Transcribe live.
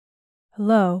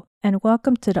Hello, and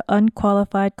welcome to the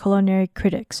Unqualified Culinary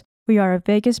Critics. We are a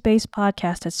Vegas-based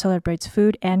podcast that celebrates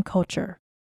food and culture.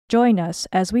 Join us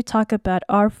as we talk about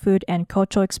our food and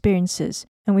cultural experiences,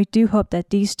 and we do hope that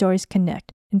these stories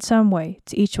connect in some way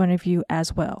to each one of you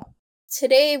as well.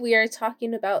 Today we are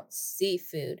talking about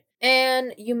seafood.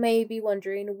 And you may be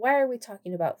wondering, why are we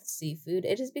talking about seafood?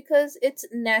 It is because it's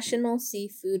National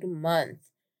Seafood Month.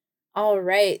 All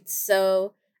right,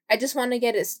 so I just want to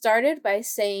get it started by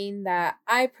saying that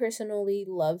I personally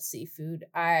love seafood.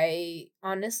 I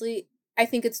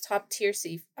think it's top tier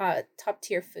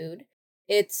food.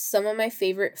 It's some of my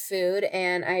favorite food,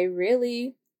 and I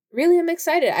really am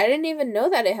excited. I didn't even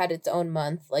know that it had its own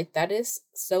month. Like, that is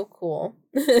so cool,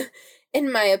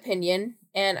 in my opinion,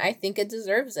 and I think it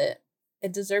deserves it.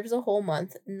 It deserves a whole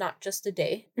month, not just a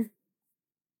day.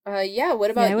 Yeah,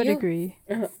 what Yeah, I about would you? agree.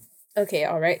 Okay,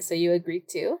 all right. So you agree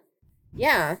too?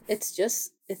 Yeah, it's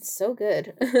so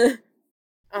good. Yeah,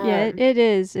 it, um, it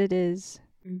is. It is.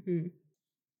 mhm.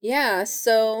 Yeah,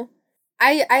 so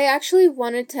I actually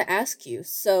wanted to ask you.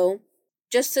 So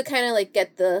just to kind of like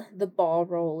get the ball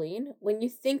rolling, when you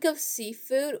think of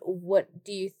seafood, what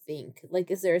do you think? Like,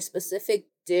 is there a specific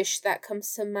dish that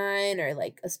comes to mind, or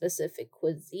like a specific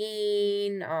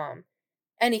cuisine,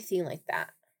 anything like that?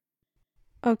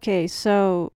 Okay,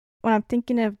 so when I'm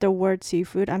thinking of the word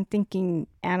seafood, I'm thinking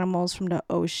animals from the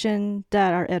ocean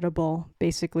that are edible,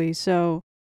 basically. So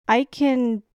I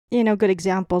can, good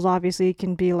examples obviously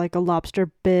can be like a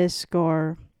lobster bisque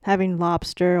or having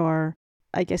lobster or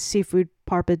I guess seafood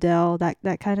parpadel,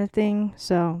 that kind of thing.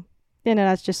 So,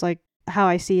 that's just like how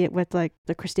I see it with like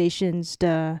the crustaceans,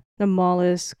 the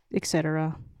mollusks,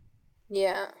 etc.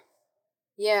 Yeah.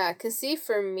 Yeah, cause see,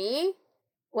 for me,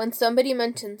 when somebody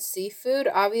mentions seafood,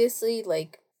 obviously,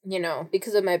 like,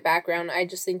 because of my background, I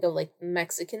just think of like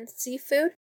Mexican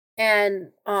seafood.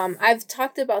 And I've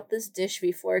talked about this dish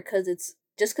before because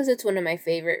it's one of my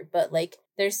favorite, but like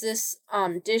there's this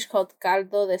dish called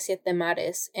caldo de siete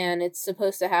mares, and it's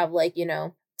supposed to have like,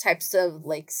 types of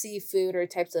like seafood or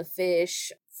types of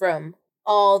fish from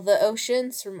all the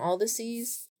oceans, from all the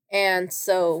seas. And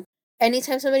so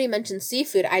anytime somebody mentions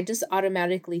seafood, I just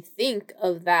automatically think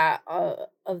of that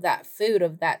food,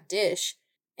 of that dish.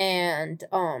 And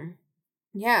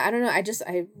yeah, I don't know,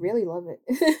 I really love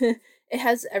it. It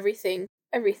has everything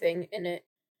in it.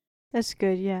 That's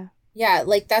good, yeah. Yeah,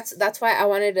 like that's why I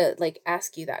wanted to like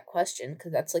ask you that question,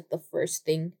 cuz that's like the first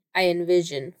thing I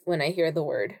envision when I hear the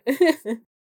word.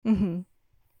 Mhm.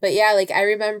 But yeah, like I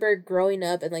remember growing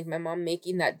up and like my mom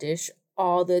making that dish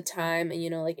all the time,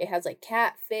 and like it has like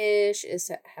catfish,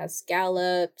 has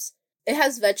scallops, it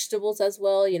has vegetables as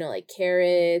well, like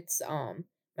carrots.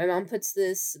 My mom puts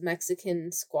this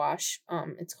Mexican squash,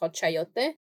 it's called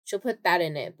chayote. She'll put that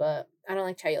in it, but I don't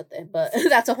like chayote, but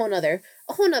that's a whole nother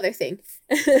thing.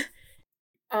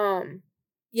 Um,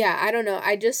 yeah, I don't know.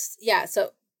 Yeah,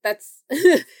 so that's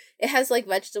it has like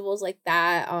vegetables like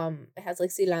that. It has like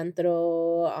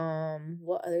cilantro.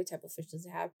 What other type of fish does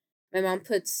it have? My mom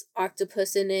puts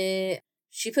octopus in it.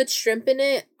 She puts shrimp in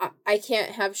it. I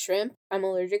can't have shrimp. I'm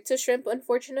allergic to shrimp,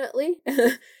 unfortunately.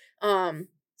 um,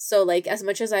 so like as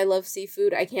much as I love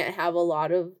seafood, I can't have a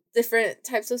lot of different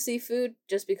types of seafood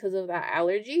just because of that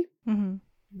allergy. Mhm.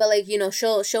 But like,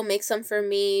 she'll make some for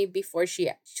me before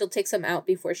she'll take some out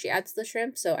before she adds the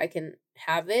shrimp so I can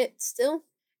have it still.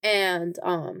 And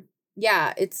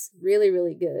yeah, it's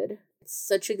really good. It's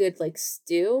such a good like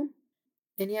stew.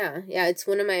 And yeah, it's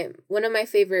one of my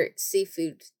favorite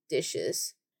seafood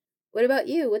dishes. What about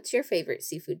you? What's your favorite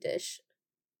seafood dish?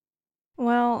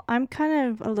 Well, I'm kind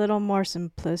of a little more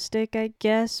simplistic, I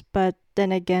guess, but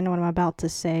then again, what I'm about to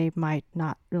say might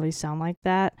not really sound like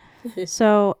that.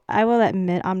 So I will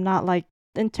admit I'm not like,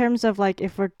 in terms of like,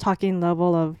 if we're talking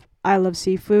level of I love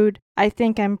seafood, I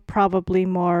think I'm probably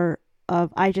more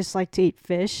of I just like to eat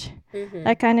fish, Mhm.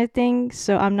 that kind of thing.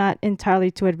 So I'm not entirely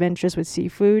too adventurous with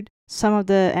seafood. Some of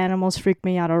the animals freak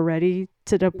me out already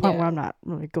to the point where Yeah. I'm not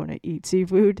really going to eat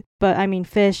seafood. But I mean,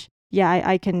 fish, yeah,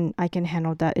 I can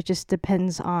handle that. It just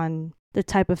depends on the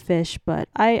type of fish, but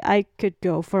I could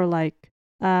go for like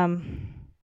um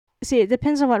see, it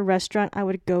depends on what restaurant I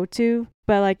would go to,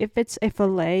 but like if it's a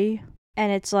fillet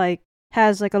and it's like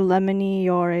has like a lemony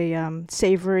or a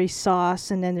savory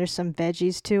sauce and then there's some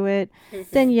veggies to it,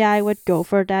 then Mhm. yeah, I would go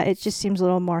for that. It just seems a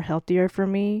little more healthier for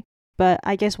me. But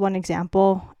I guess one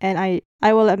example, and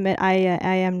I will admit I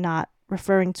am not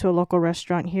referring to a local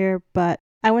restaurant here, but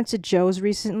I went to Joe's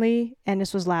recently, and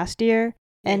this was last year,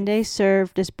 and Mm. they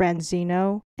served this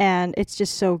branzino, and it's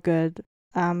just so good.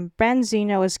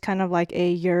 Branzino is kind of like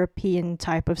a European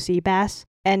type of sea bass,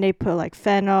 and they put like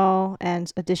fennel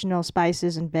and additional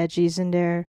spices and veggies in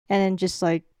there, and then just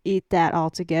like eat that all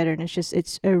together. And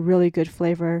it's a really good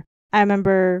flavor. I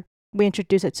remember we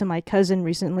introduced it to my cousin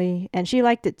recently, and she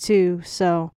liked it too.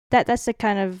 So that's the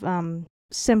kind of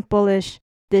simple-ish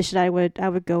dish that I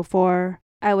would go for.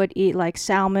 I would eat like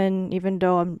salmon, even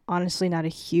though I'm honestly not a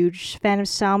huge fan of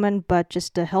salmon, but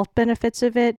just the health benefits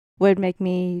of it would make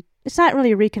me. It's not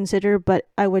really reconsider, but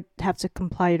I would have to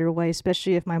comply either way,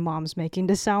 especially if my mom's making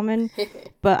the salmon.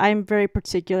 But I'm very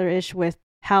particular-ish with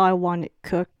how I want it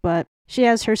cooked. But she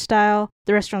has her style.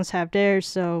 The restaurants have theirs,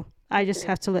 so I just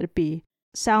have to let it be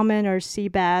salmon or sea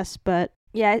bass. But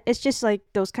yeah, it's just like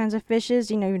those kinds of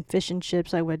fishes. Even fish and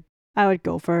chips. I would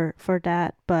go for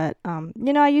that. But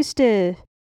I used to.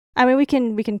 I mean, we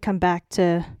can come back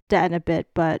to that in a bit.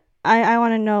 But I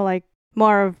want to know like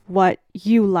more of what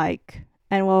you like,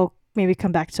 and we'll maybe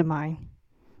come back to mine.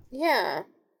 Yeah.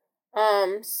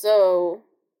 So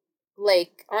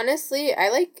like honestly, I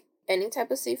like any type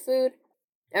of seafood.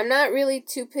 I'm not really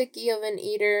too picky of an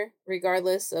eater,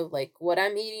 regardless of like what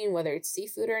I'm eating, whether it's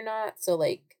seafood or not. So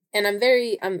like, and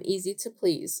I'm easy to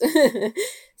please.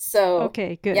 So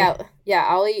Okay, good. yeah, yeah,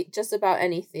 I'll eat just about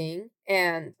anything.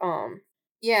 And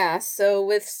yeah, so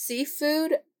with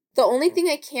seafood, the only thing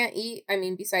I can't eat, I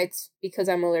mean, besides because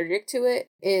I'm allergic to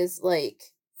it, is like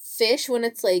fish when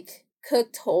it's like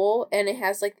cooked whole and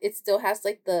it still has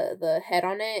like the head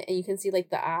on it and you can see like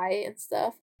the eye and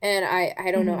stuff. And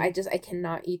I don't know, Hmm. I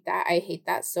cannot eat that. I hate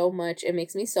that so much. It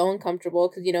makes me so uncomfortable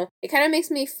because it kind of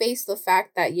makes me face the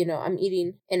fact that I'm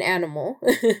eating an animal.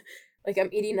 Like I'm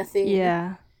eating a thing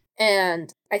Yeah.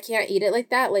 and I can't eat it like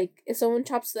that. Like if someone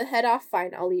chops the head off,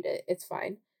 fine, I'll eat it. It's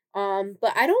fine.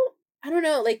 But I don't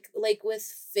know, like with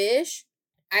fish,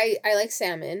 I like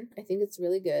salmon. I think it's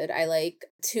really good. I like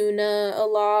tuna a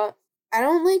lot. I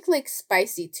don't like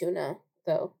spicy tuna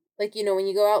though. Like when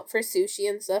you go out for sushi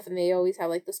and stuff and they always have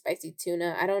like the spicy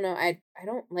tuna. I don't know. I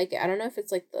don't like it. I don't know if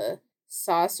it's like the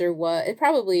sauce or what. It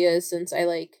probably is since I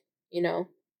like,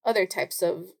 other types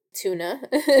of tuna.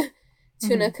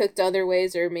 Tuna Hmm. cooked other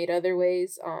ways or made other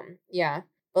ways. Yeah.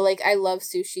 But like I love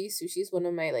sushi. Sushi's one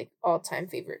of my like all-time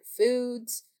favorite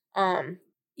foods. Um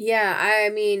yeah, I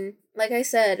mean, like I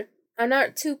said, I'm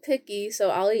not too picky, so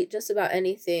I'll eat just about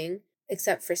anything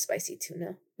except for spicy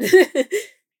tuna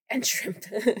and shrimp.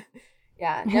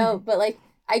 Yeah, no, but like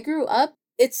I grew up,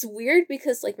 it's weird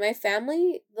because like my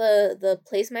family, the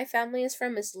place my family is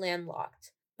from is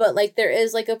landlocked. But like there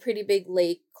is like a pretty big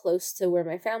lake close to where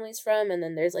my family's from and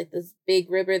then there's like this big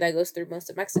river that goes through most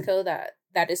of Mexico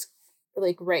that is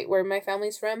like right where my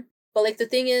family's from. But like the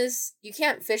thing is, you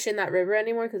can't fish in that river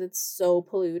anymore because it's so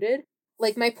polluted.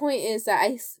 Like my point is that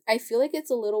I feel like it's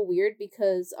a little weird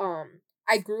because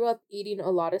I grew up eating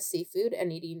a lot of seafood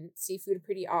and eating seafood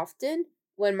pretty often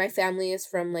when my family is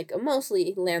from like a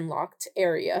mostly landlocked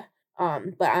area.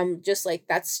 But I'm just like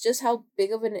that's just how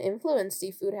big of an influence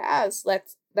seafood has.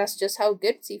 That's just how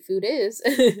good seafood is.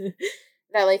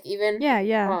 That like even Yeah,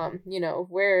 yeah.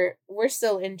 we're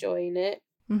still enjoying it.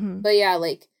 Hmm. But yeah,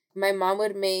 like my mom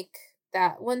would make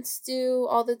that one stew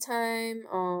all the time.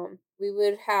 We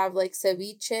would have like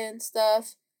ceviche and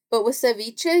stuff. But with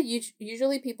ceviche,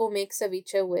 usually people make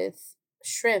ceviche with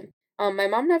shrimp. My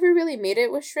mom never really made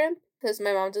it with shrimp because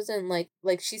my mom doesn't like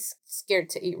she's scared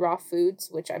to eat raw foods,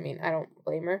 which I mean I don't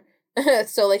blame her.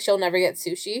 So like she'll never get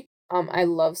sushi. I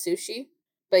love sushi,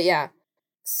 but yeah,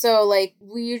 so like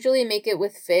we usually make it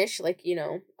with fish, like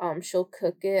she'll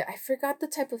cook it. I forgot the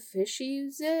type of fish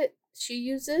she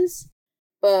uses.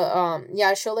 But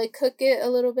yeah, she'll like cook it a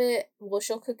little bit. Well,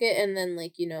 she'll cook it and then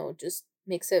like, just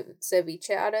makes it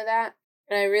ceviche out of that.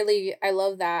 And I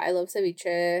love that. I love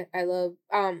ceviche. I love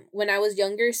when I was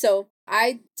younger, so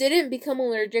I didn't become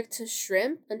allergic to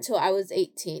shrimp until I was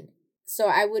 18. So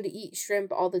I would eat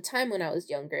shrimp all the time when I was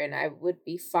younger and I would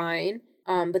be fine.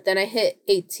 But then I hit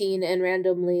 18 and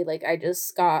randomly like I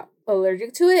just got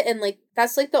allergic to it and like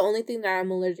that's like the only thing that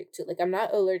I'm allergic to. Like I'm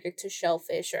not allergic to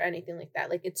shellfish or anything like that.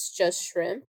 Like it's just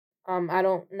shrimp. I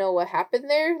don't know what happened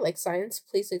there. Like science,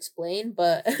 please explain,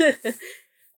 but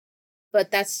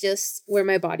but that's just where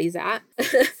my body's at.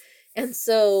 And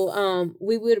so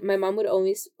my mom would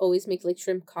always make like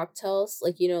shrimp cocktails,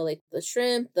 like like the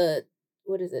shrimp, the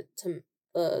what is it?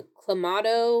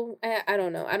 Clamato. I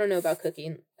don't know. I don't know about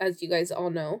cooking, as you guys all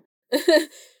know.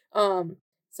 um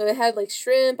so it had like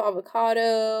shrimp,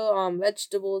 avocado,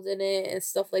 vegetables in it and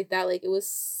stuff like that. Like it was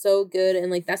so good and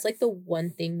like that's like the one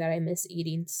thing that I miss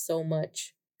eating so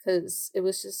much cuz it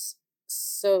was just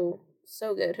so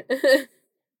good.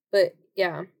 But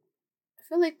yeah, I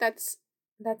feel like that's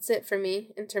it for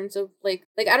me in terms of like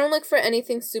I don't look for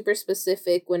anything super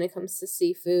specific when it comes to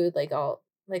seafood. Like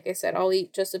I said, I'll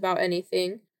eat just about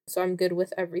anything. So I'm good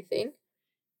with everything.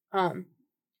 Um,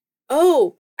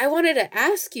 oh, I wanted to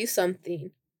ask you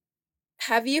something.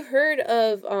 Have you heard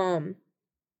of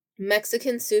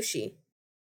Mexican sushi?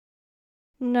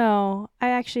 No, I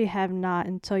actually have not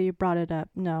until you brought it up.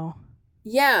 No.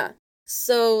 Yeah.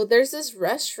 So there's this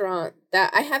restaurant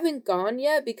that I haven't gone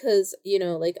yet because,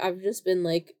 like I've just been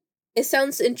like it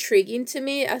sounds intriguing to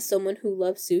me as someone who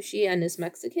loves sushi and is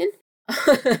Mexican.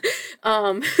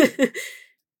 um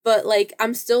but like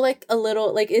I'm still like a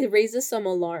little like it raises some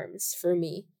alarms for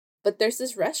me. But there's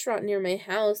this restaurant near my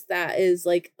house that is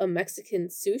like a Mexican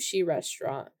sushi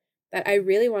restaurant that I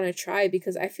really want to try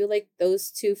because I feel like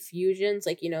those two fusions,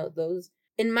 like those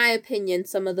in my opinion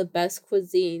some of the best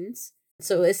cuisines,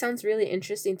 so it sounds really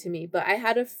interesting to me. But I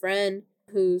had a friend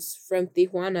who's from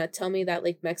Tijuana tell me that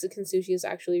like Mexican sushi is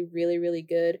actually really, really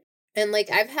good. And like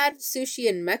I've had sushi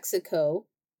in Mexico,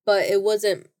 but it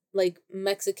wasn't like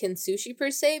Mexican sushi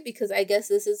per se, because I guess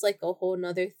this is like a whole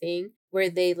nother thing where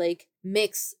they like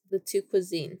mix the two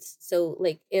cuisines. So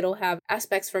like it'll have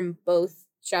aspects from both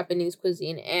Japanese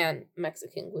cuisine and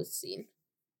Mexican cuisine.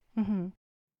 Mm-hmm.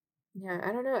 Yeah,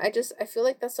 I don't know. I feel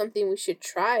like that's something we should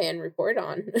try and report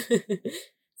on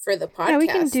for the Yeah, we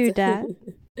can podcast. do that.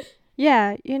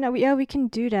 Yeah, yeah, we can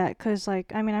do that because,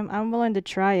 like, I mean, I'm willing to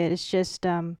try it. It's just,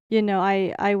 I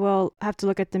will have to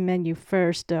look at the menu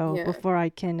first though Yeah. before I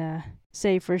can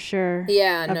say for sure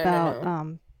Yeah, no, no, about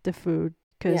no. the food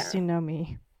because Yeah. you know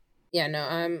me. Yeah,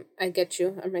 no, I get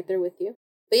you. I'm right there with you.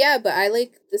 But yeah, but I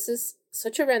like this is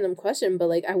such a random question, but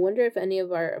like I wonder if any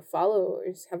of our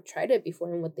followers have tried it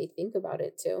before and what they think about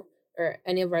it too, or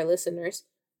any of our listeners.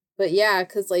 But yeah,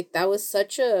 cuz like that was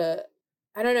such a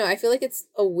I don't know, I feel like it's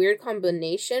a weird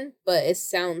combination, but it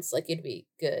sounds like it'd be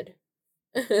good.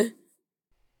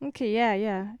 Okay, yeah,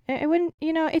 yeah. It wouldn't,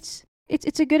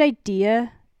 it's a good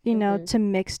idea, Mhm. to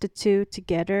mix the two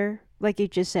together, like you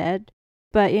just said.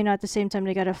 But at the same time,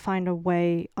 they gotta find a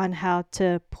way on how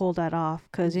to pull that off,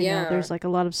 because Yeah. there's like a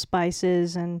lot of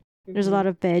spices and there's a lot Mhm.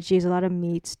 of veggies, a lot of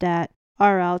meats that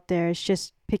are out there. It's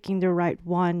just picking the right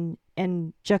one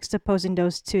and juxtaposing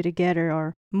those two together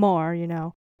or more,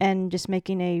 and just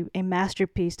making a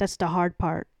masterpiece. That's the hard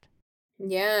part.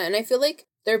 Yeah, and I feel like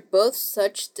they're both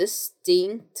such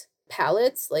distinct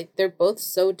palettes. Like they're both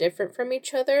so different from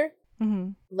each other,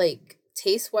 Mm-hmm. like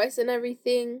taste wise and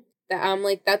everything. That I'm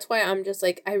like, that's why I'm just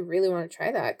like, I really want to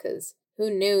try that because who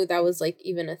knew that was like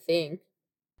even a thing.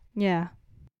 Yeah.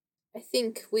 I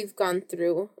think we've gone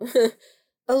through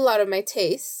a lot of my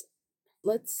tastes.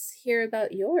 Let's hear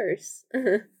about yours.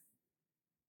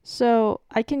 So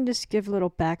I can just give a little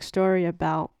backstory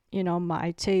about,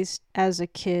 my taste as a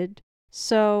kid.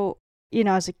 So,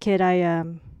 as a kid I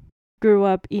grew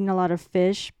up eating a lot of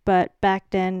fish, but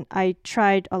back then I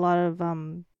tried a lot of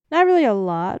not really a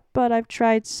lot, but I've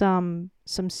tried some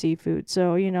seafood.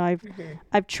 So, Hmm.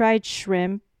 I've tried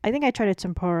shrimp. I think I tried a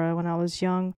tempura when I was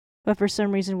young, but for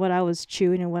some reason what I was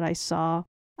chewing and what I saw,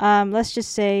 let's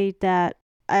just say that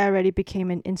I already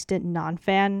became an instant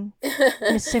non-fan, and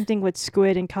it's the same thing with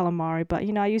squid and calamari. But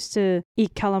I used to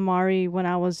eat calamari when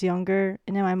I was younger,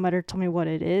 and then my mother told me what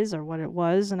it is or what it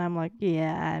was, and I'm like,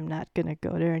 yeah, I'm not gonna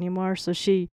go there anymore. So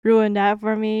she ruined that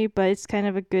for me. But it's kind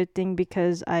of a good thing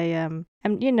because am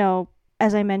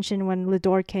as I mentioned when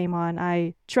Lidor came on,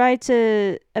 I tried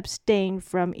to abstain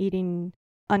from eating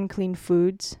unclean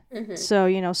foods. Hmm.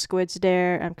 So squids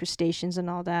there and crustaceans and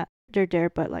all that. They're there,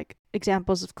 but like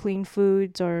examples of clean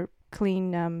foods or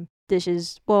clean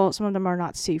dishes. Well, some of them are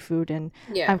not seafood, and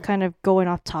I'm Yeah. kind of going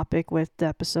off topic with the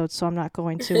episode, so I'm not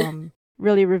going to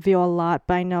really reveal a lot.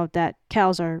 But I know that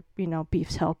cows are,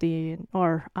 beef's healthy,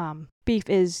 or beef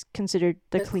is considered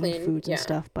the A clean clean, foods and yeah.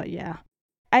 stuff. But yeah,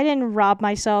 I didn't rob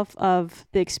myself of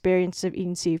the experience of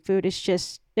eating seafood. It's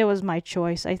just it was my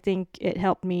choice. I think it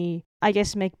helped me, I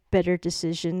guess, make better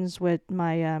decisions with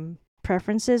my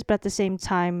preferences. But at the same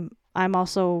time, I'm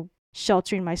also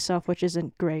sheltering myself, which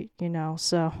isn't great,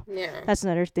 So Yeah. that's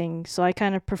another thing. So I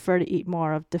kind of prefer to eat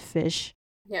more of the fish.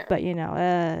 Yeah. But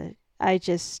I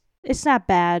just it's not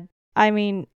bad. I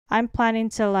mean, I'm planning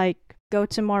to like go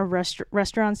to more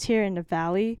restaurants here in the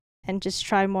valley and just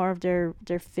try more of their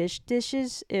fish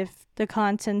dishes. If the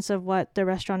contents of what the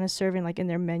restaurant is serving, like in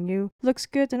their menu, looks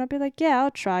good, then I'll be like, yeah,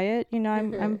 I'll try it.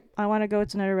 Hmm. I want to go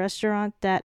to another restaurant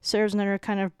that serves another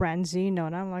kind of branzino,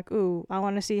 and I'm like, ooh, I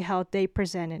want to see how they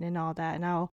present it and all that, and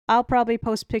I'll probably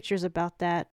post pictures about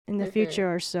that in the Hmm.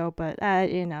 future or so. But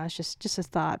it's just a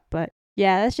thought. But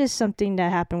yeah, that's just something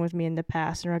that happened with me in the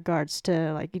past in regards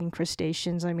to like eating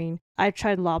crustaceans. I mean, I've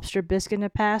tried lobster bisque in the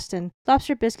past, and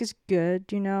lobster bisque is good,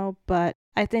 but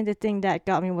I think the thing that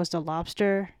got me was the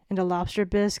lobster. in the lobster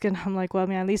bisque, and I'm like, well, I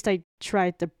mean, at least I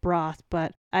tried the broth,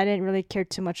 but I didn't really care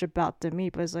too much about the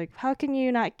meat. But it's like, how can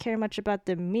you not care much about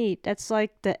the meat? That's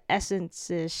like the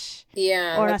essence ish,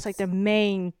 Yeah, or that's like the that's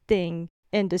main thing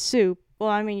in the soup. Well,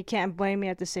 I mean, you can't blame me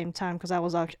at the same time because I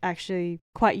was actually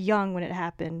quite young when it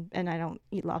happened, and I don't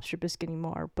eat lobster bisque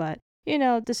anymore. But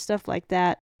just stuff like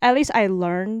that. At least I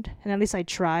learned, and at least I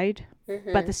tried.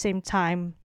 But at mhm. the same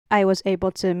time, I was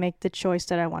able to make the choice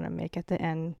that I want to make at the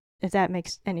end. If that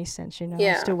makes any sense, as to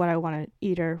Yeah. what I want to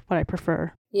eat or what I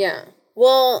prefer. Yeah.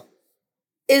 Well,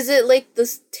 is it like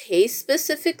this taste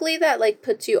specifically that like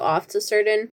puts you off to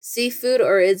certain seafood,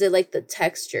 or is it like the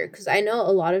texture? Cuz I know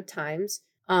a lot of times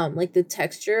like the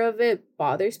texture of it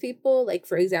bothers people, like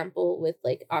for example with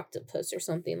like octopus or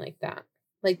something like that.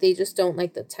 Like they just don't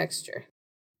like the texture.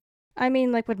 I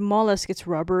mean, like with mollusk, it's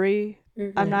rubbery.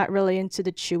 I'm Mhm. not really into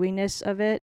the chewiness of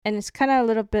it. And it's kind of a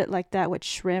little bit like that with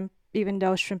shrimp, even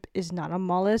though shrimp is not a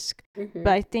mollusk. But Mhm.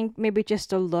 I think maybe just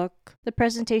the look, the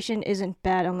presentation isn't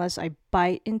bad unless I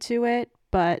bite into it.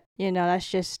 But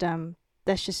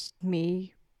that's just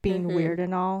me being Mhm. weird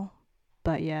and all.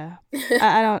 But yeah.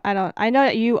 I know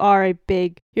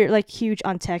that you're like huge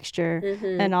on texture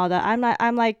and mhm. all that.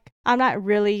 I'm not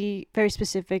really very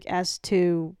specific as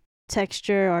to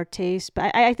texture or taste,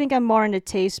 but I think I'm more into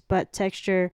taste, but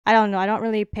texture, I don't know. I don't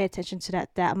really pay attention to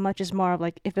that much. It's more of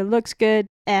like if it looks good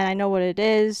and I know what it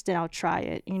is, then I'll try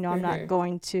it. I'm not Mhm.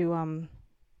 going to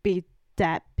be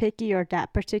that picky or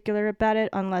that particular about it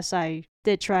unless I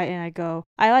did try it and I go,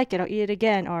 I like it, I'll eat it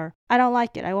again, or I don't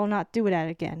like it, I will not do that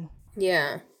again.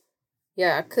 Yeah.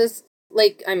 Yeah, cuz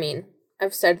like I mean,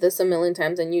 I've said this a million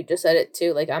times and you just said it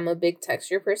too. Like I'm a big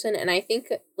texture person and I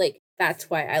think like that's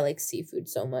why I like seafood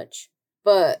so much.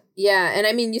 But yeah, and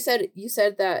I mean you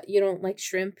said that you don't like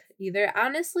shrimp either.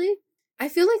 Honestly, I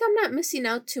feel like I'm not missing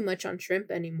out too much on shrimp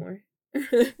anymore.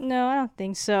 No, I don't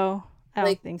think so. I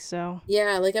like don't think so.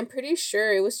 yeah, like I'm pretty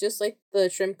sure it was just like the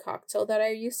shrimp cocktail that I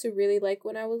used to really like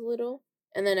when I was little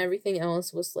and then everything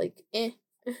else was like eh.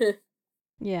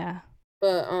 Yeah.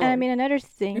 but And I mean, another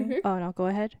thing. mhm. Oh no, go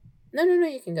ahead. No, no, no,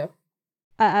 you can go.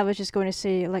 I was just going to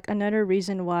say, like, another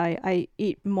reason why I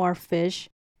eat more fish,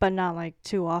 but not like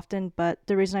too often, but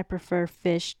the reason I prefer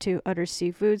fish to other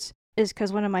seafoods is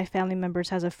because one of my family members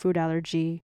has a food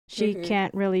allergy. She Mhm.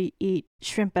 can't really eat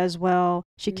shrimp as well.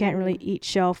 She can't really Mm, eat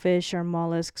shellfish or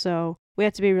mollusk. So we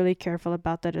have to be really careful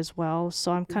about that as well.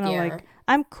 So I'm kind of yeah. like,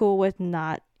 I'm cool with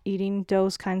not eating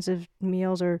those kinds of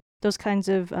meals or those kinds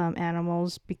of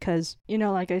animals because,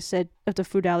 like I said, of the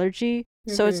food allergy.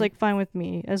 So it's Mhm. like fine with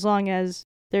me as long as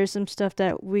there's some stuff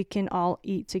that we can all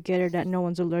eat together that no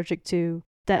one's allergic to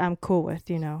that I'm cool with.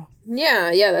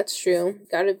 Yeah, yeah, that's true.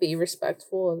 Gotta be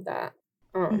respectful of that.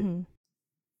 Um, Mhm.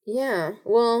 yeah.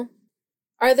 Well,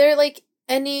 are there like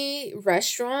any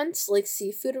restaurants, like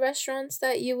seafood restaurants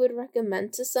that you would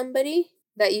recommend to somebody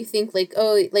that you think like,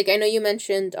 oh, like I know you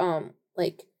mentioned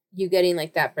like you getting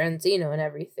like that branzino and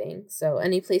everything. So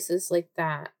any places like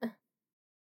that.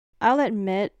 I'll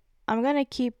admit I'm going to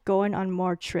keep going on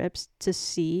more trips to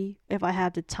see if I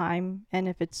have the time and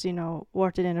if it's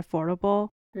worth it and affordable.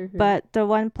 Mhm. But the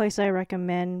one place I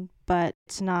recommend, but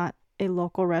it's not a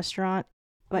local restaurant,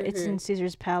 but it's in Mhm.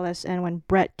 Caesar's Palace, and when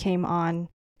Brett came on,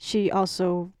 she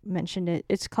also mentioned it.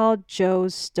 It's called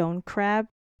Joe's Stone Crab.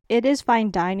 It is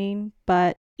fine dining,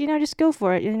 but just go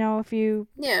for it. If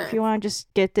Yeah. you want to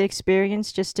just get the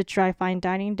experience just to try fine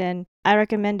dining, then I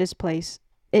recommend this place.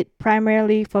 It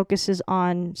primarily focuses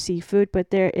on seafood, but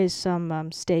there is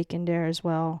some steak in there as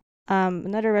well.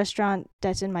 Another restaurant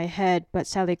that's in my head, but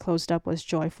sadly closed up, was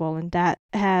Joyful, and that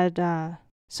had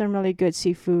some really good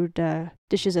seafood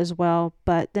dishes as well.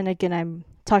 But then again, I'm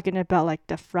talking about like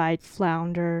the fried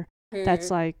flounder. That's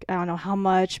Mhm. like, I don't know how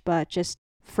much, but just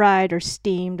fried or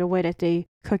steamed, the way that they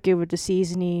cook it with the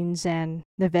seasonings and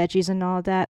the veggies and all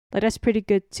that. Like that's pretty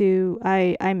good too.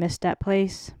 I miss that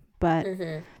place, but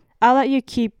Mhm. I'll let you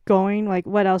keep going. Like,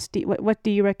 what else what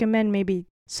do you recommend? Maybe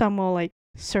some will like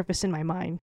surface in my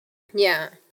mind. Yeah.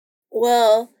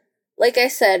 Well, like I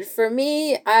said, for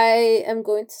me, I am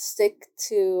going to stick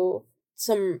to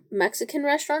some Mexican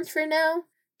restaurants for now.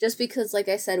 Just because, like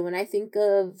I said, when I think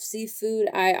of seafood,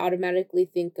 I automatically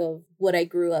think of what I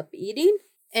grew up eating.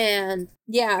 And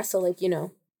yeah, so like,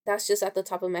 that's just at the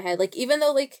top of my head. Like even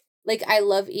though like I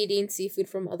love eating seafood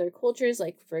from other cultures,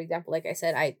 like for example, like I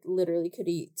said, I literally could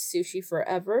eat sushi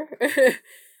forever.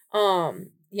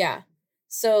 Yeah.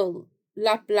 So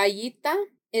La Playita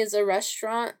is a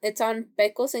restaurant. It's on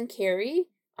Pecos and Cary.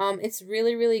 It's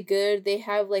really, really good. They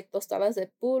have like tostadas de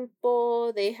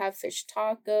pulpo, they have fish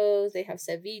tacos, they have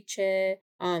ceviche,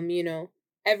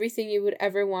 everything you would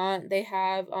ever want. They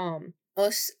have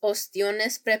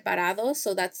ostiones preparados.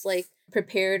 So that's like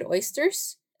prepared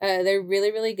oysters. They're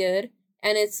really, really good.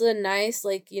 And it's a nice,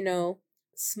 like,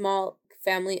 small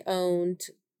family owned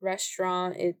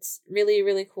restaurant. It's really,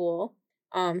 really cool.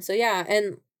 So yeah,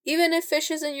 and even if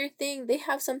fish isn't your thing, they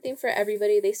have something for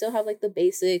everybody. They still have like the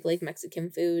basic like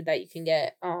Mexican food that you can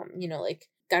get, like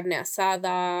carne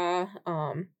asada,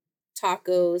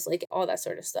 tacos, like all that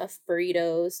sort of stuff,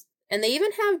 burritos. And they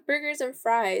even have burgers and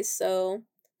fries. So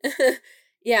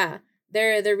yeah,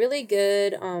 they're really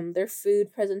good. Their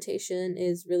food presentation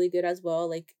is really good as well.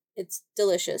 Like it's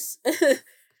delicious.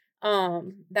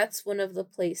 That's one of the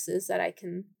places that I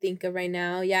can think of right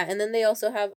now. Yeah, and then they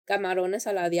also have camarones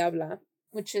a la diabla,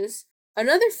 which is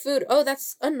another food. Oh,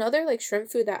 that's another like shrimp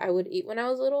food that I would eat when I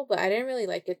was little, but I didn't really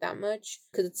like it that much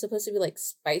because it's supposed to be like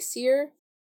spicier.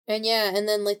 And yeah, and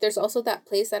then like there's also that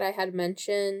place that I had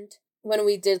mentioned when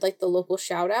we did like the local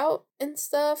shout out and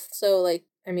stuff. So like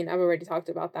I mean I've already talked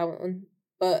about that one,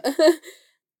 but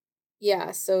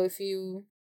yeah, so if you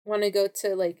want to go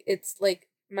to like it's like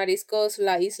Mariscos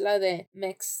La Isla de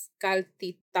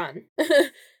Mexcaltitan.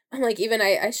 I'm like even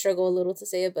I struggle a little to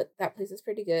say it, but that place is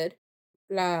pretty good.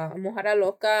 La Mojara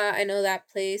Loca, I know that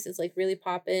place is like really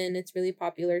poppin'. It's really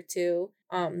popular too.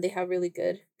 They have really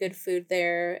good food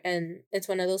there, and it's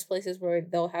one of those places where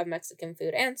they'll have Mexican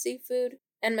food and seafood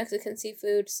and Mexican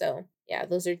seafood. So yeah,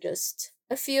 those are just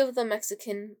a few of the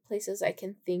Mexican places I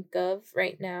can think of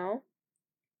right now.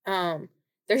 Um,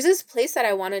 there's this place that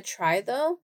I want to try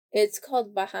though. It's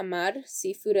called Bahamar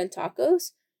Seafood and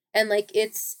Tacos, and like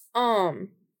it's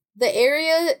the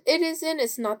area it is in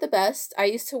is not the best. I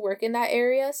used to work in that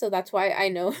area, so that's why I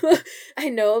know I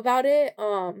know about it.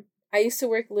 I used to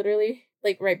work literally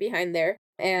like right behind there,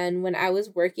 and when I was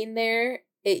working there,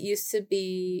 it used to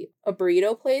be a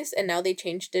burrito place, and now they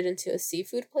changed it into a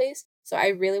seafood place. So I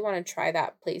really want to try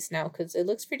that place now because it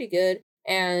looks pretty good.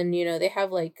 And, they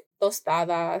have like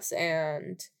tostadas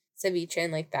and ceviche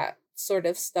and like that sort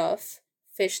of stuff.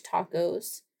 Fish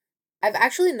tacos. I've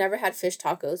actually never had fish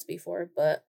tacos before,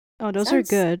 but Oh, it those are sounds,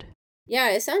 good. yeah,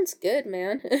 it sounds good,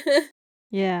 man.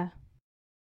 Yeah,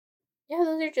 Yeah,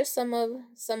 those are just some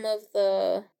of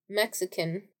the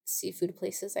Mexican seafood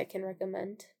places I can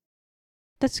recommend.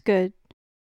 that's good.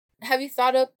 Have you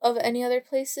thought of any other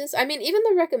places? I mean, even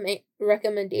the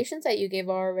recommendations that you gave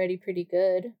are already pretty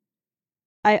good.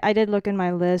 I did look in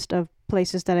my list of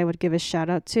places that I would give a shout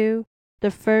out to.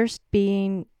 The first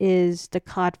being is the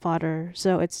cod fodder.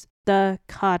 So it's the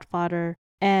cod fodder.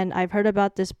 And I've heard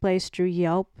about this place through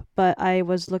Yelp, but I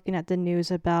was looking at the news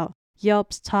about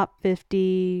Yelp's top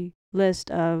 50 list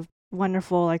of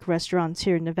wonderful like restaurants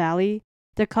here in the valley.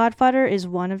 The cod fodder is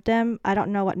one of them. I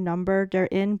don't know what number they're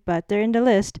in, but they're in the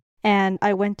list. And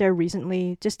I went there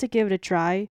recently just to give it a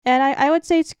try. And I would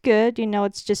say it's good.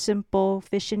 It's just simple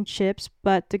fish and chips.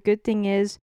 But the good thing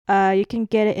is, you can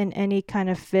get it in any kind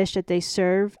of fish that they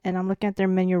serve. And I'm looking at their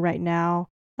menu right now.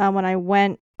 When I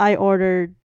went, I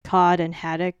ordered cod and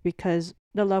haddock because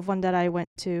the loved one that I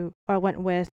went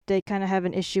with, they kind of have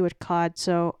an issue with cod.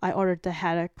 So I ordered the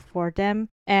haddock for them.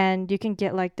 And you can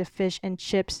get like the fish and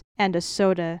chips and a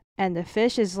soda. And the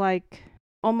fish is like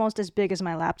almost as big as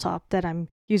my laptop that I'm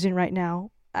using right now.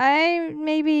 I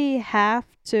maybe half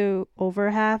to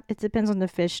over half. It depends on the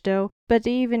fish though. But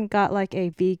they even got like a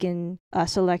vegan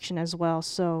selection as well.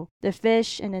 So the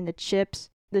fish and then the chips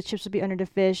would be under the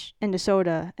fish and the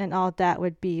soda and all that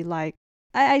would be like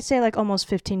I'd say like almost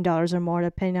 $15 or more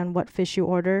depending on what fish you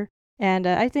order. And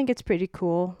I think it's pretty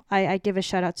cool. I give a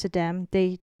shout out to them.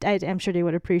 I'm sure they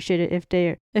would appreciate it if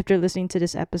they're listening to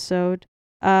this episode.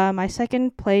 My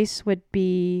second place would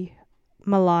be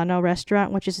Milano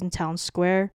restaurant, which is in Town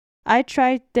Square. I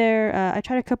tried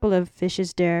a couple of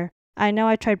fishes there. I know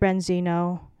I tried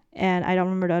branzino, and I don't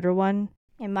remember the other one.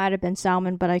 It might have been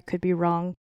salmon, but I could be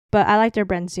wrong. But I like their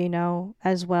branzino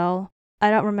as well. I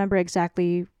don't remember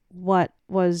exactly what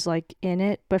was like in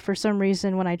it, but for some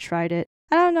reason when I tried it,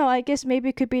 I don't know, I guess maybe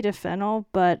it could be the fennel,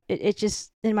 but it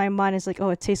just, in my mind, is like, oh,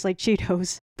 it tastes like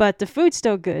Cheetos. But the food's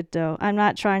still good, though. I'm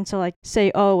not trying to, like,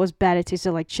 say, oh, it was bad, it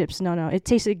tasted like chips. No, it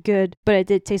tasted good, but it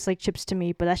did taste like chips to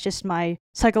me. But that's just my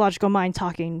psychological mind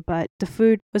talking. But the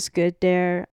food was good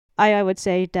there. I would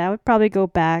say that I would probably go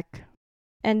back.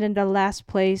 And then the last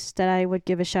place that I would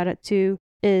give a shout out to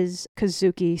is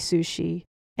Kazuki Sushi.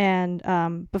 And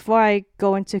before I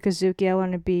go into Kazuki, I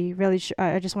want to be really sure.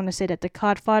 I just want to say that the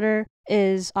cod fodder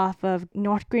is off of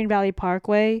North Green Valley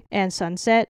Parkway and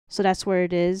Sunset, so that's where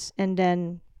it is. And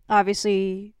then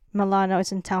obviously Milano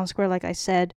is in Town Square, like I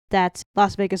said. That's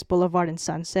Las Vegas Boulevard and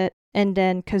Sunset. And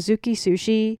then Kazuki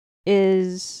Sushi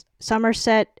is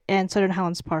Somerset and Southern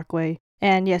Highlands Parkway.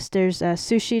 And yes, there's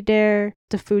sushi there.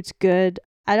 The food's good.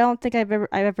 I don't think I've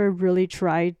ever really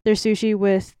tried their sushi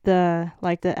with the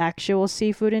actual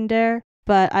seafood in there,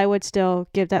 but I would still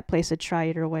give that place a try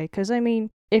either way. Cause I mean,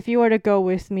 if you were to go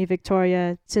with me,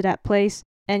 Victoria, to that place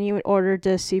and you would order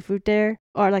the seafood there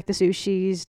or like the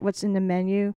sushis, what's in the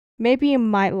menu, maybe you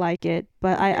might like it.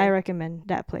 But I Mhm. recommend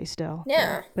that place still.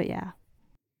 Yeah. But yeah,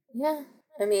 Yeah.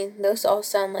 I mean, those all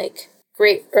sound like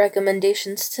great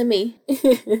recommendations to me.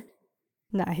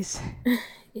 nice.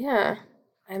 Yeah.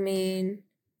 I mean,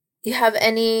 you have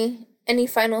any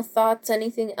final thoughts,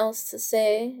 anything else to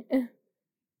say?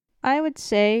 I would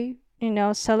say,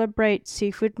 celebrate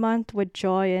Seafood Month with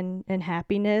joy and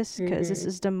happiness because this Mhm.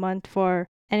 is the month for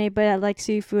anybody that likes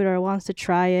seafood or wants to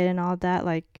try it and all that.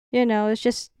 Like, it's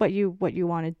just what you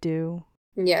want to do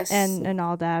Yes. and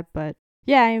all that. But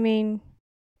yeah, I mean,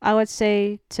 I would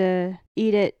say to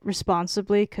eat it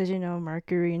responsibly because,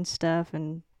 mercury and stuff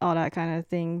and all that kind of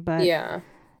thing. But Yeah.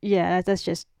 yeah, that's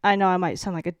just, I know I might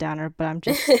sound like a downer, but I'm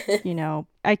just,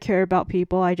 I care about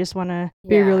people. I just want to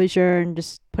be Yeah. really sure and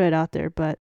just put it out there.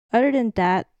 But other than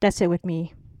that, that's it with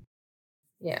me.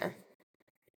 Yeah.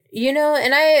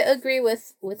 And I agree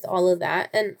with all of that.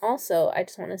 And also, I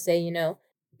just want to say,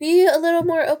 be a little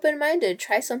more open-minded.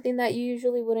 Try something that you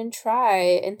usually wouldn't try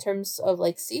in terms of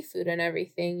like seafood and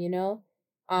everything.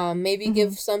 Maybe give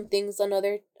Hmm. some things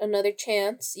another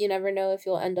chance. You never know if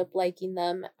you'll end up liking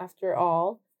them after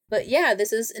all. But yeah,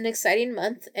 this is an exciting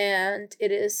month, and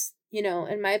it is,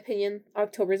 in my opinion,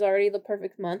 October's already the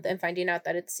perfect month, and finding out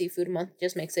that it's seafood month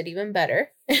just makes it even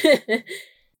better.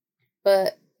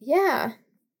 But yeah,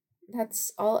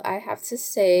 that's all I have to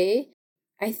say.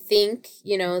 I think,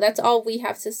 that's all we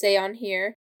have to say on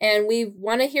here. And we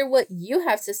want to hear what you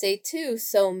have to say too.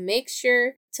 So make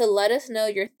sure to let us know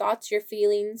your thoughts, your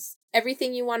feelings,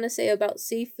 everything you want to say about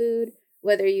seafood,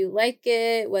 whether you like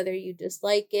it, whether you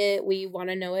dislike it. We want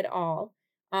to know it all.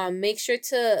 Make sure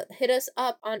to hit us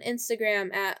up on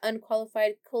Instagram at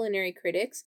Unqualified Culinary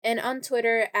Critics and on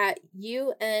Twitter at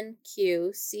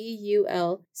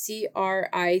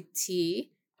UNQCULCRIT.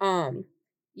 um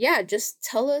yeah, just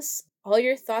tell us all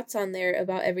your thoughts on there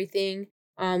about everything.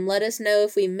 Let us know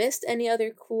if we missed any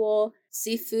other cool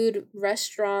seafood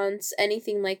restaurants,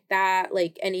 anything like that,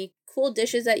 like any cool seafood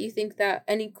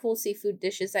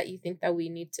dishes that you think that we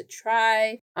need to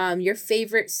try. Your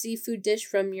favorite seafood dish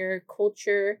from your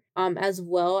culture as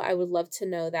well. I would love to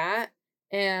know that.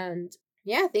 And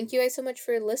yeah, thank you guys so much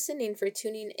for listening, for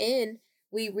tuning in.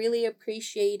 We really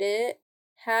appreciate it.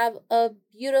 Have a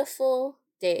beautiful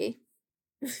day.